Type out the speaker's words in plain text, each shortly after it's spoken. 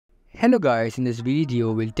Hello guys, in this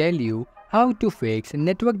video we'll tell you how to fix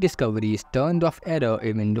network discovery's turned off error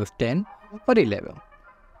in Windows 10 or 11.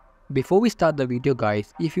 Before we start the video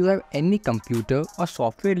guys, if you have any computer or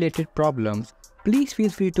software related problems, please feel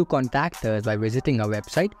free to contact us by visiting our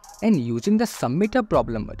website and using the submit a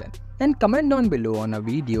problem button, and comment down below on our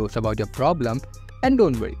videos about your problem, and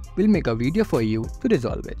don't worry, we'll make a video for you to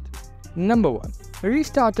resolve it. Number 1.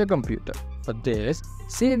 Restart your computer. For this,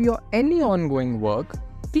 save your any ongoing work.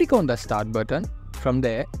 Click on the start button. From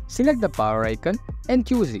there, select the power icon and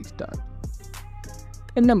choose restart.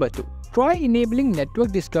 And number 2. Try enabling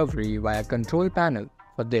network discovery via control panel.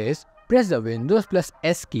 For this, press the Windows plus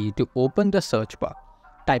S key to open the search bar.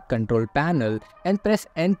 Type control panel and press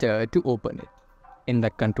enter to open it. In the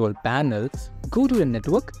control panel, go to the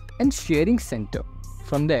network and sharing center.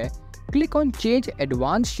 From there, click on change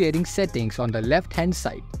advanced sharing settings on the left hand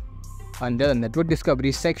side. Under the network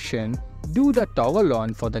discovery section, do the toggle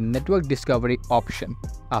on for the network discovery option.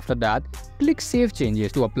 After that, click save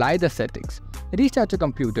changes to apply the settings. Restart your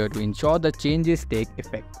computer to ensure the changes take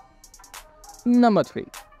effect. Number 3.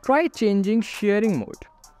 Try changing sharing mode.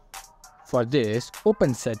 For this,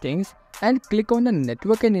 open settings and click on the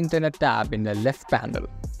network and internet tab in the left panel.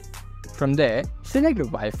 From there, select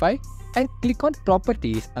Wi-Fi and click on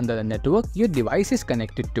properties under the network your device is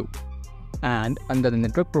connected to. And under the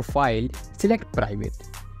network profile, select private.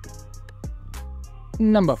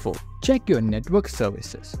 Number 4. Check your network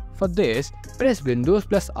services. For this, press Windows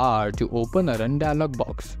plus R to open a run dialog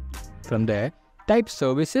box. From there, type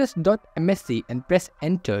services.msc and press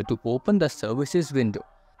enter to open the services window.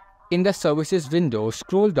 In the services window,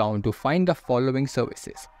 scroll down to find the following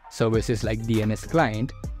services. Services like DNS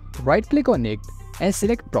client, right click on it and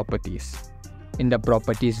select properties. In the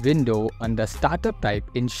properties window, under startup type,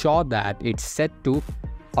 ensure that it's set to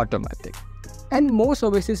automatic. And more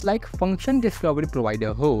services like function discovery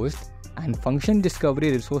provider host and function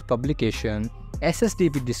discovery resource publication,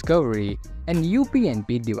 SSDP discovery, and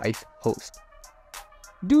UPnP device host.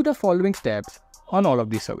 Do the following steps on all of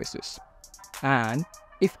these services. And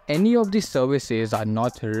if any of these services are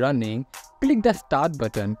not running, click the start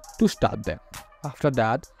button to start them. After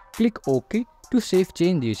that, click OK to save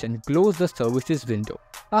changes and close the services window.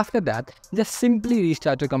 After that, just simply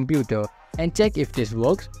restart your computer and check if this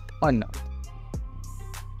works or not.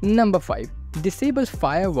 Number 5. Disable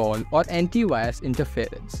firewall or antivirus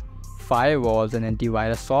interference. Firewalls and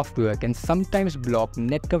antivirus software can sometimes block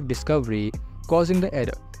network discovery, causing the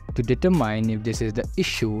error. To determine if this is the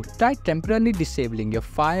issue, try temporarily disabling your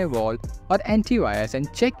firewall or antivirus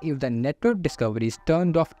and check if the network discovery's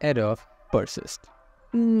turned off error persists.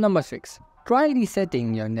 Number 6. Try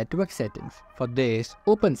resetting your network settings. For this,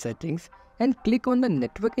 open settings and click on the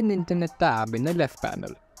network and internet tab in the left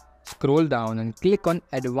panel. Scroll down and click on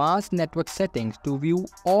advanced network settings to view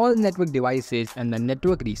all network devices and the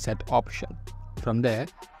network reset option. From there,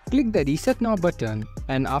 click the reset now button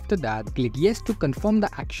and after that, click yes to confirm the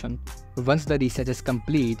action. Once the reset is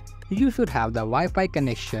complete, you should have the Wi-Fi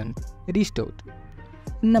connection restored.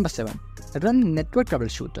 Number 7. Run network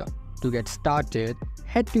troubleshooter. To get started,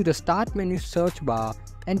 head to the start menu search bar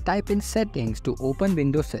and type in settings to open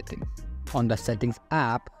Windows settings. On the settings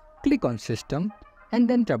app, click on system and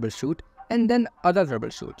then troubleshoot and then other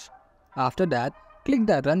troubleshoots. After that, click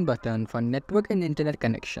the run button for network and internet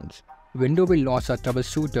connections. Windows will launch a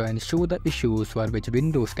troubleshooter and show the issues for which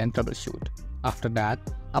Windows can troubleshoot. After that,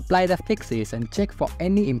 apply the fixes and check for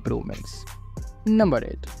any improvements. Number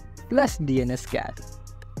 8. flushdns cache.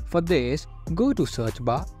 For this, go to search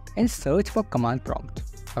bar and search for command prompt,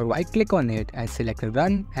 or right click on it and select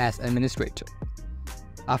run as administrator.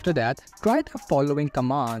 After that, try the following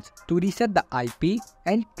commands to reset the IP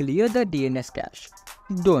and clear the DNS cache.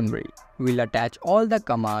 Don't worry, we'll attach all the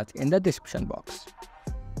commands in the description box.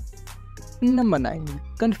 Number 9.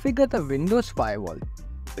 Configure the Windows firewall.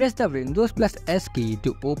 Press the Windows plus S key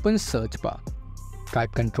to open search bar.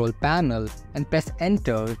 Type control panel and press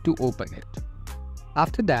enter to open it.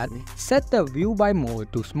 After that, set the view by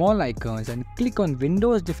mode to small icons and click on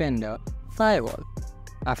Windows Defender Firewall.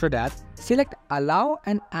 After that, select Allow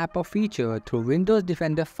an app or feature through Windows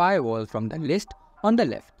Defender Firewall from the list on the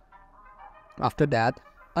left. After that,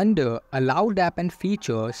 under Allowed app and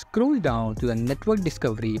feature, scroll down to the network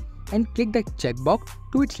discovery and click the checkbox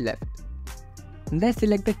to its left. Then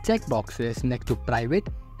select the checkboxes next to private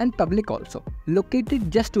and public also,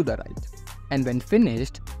 located just to the right. And when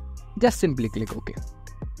finished, just simply click OK.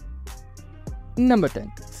 Number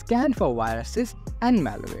 10. Scan for viruses and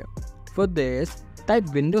malware. For this, type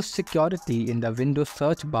Windows Security in the Windows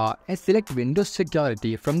search bar and select Windows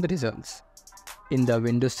Security from the results. In the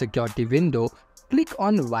Windows Security window, click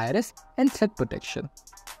on Virus and set protection.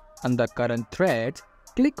 Under current threads,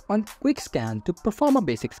 click on quick scan to perform a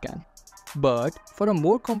basic scan. But for a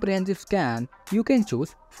more comprehensive scan, you can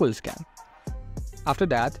choose full scan. After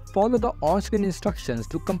that, follow the on-screen instructions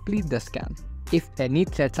to complete the scan. If any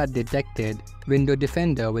threats are detected, Windows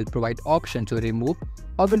Defender will provide option to remove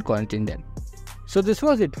or will quarantine them. So this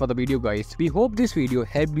was it for the video guys. We hope this video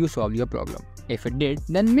helped you solve your problem. If it did,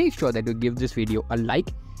 then make sure that you give this video a like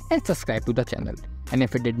and subscribe to the channel. And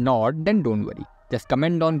if it did not, then don't worry. Just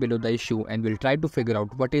comment down below the issue and we'll try to figure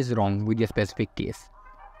out what is wrong with your specific case.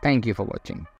 Thank you for watching.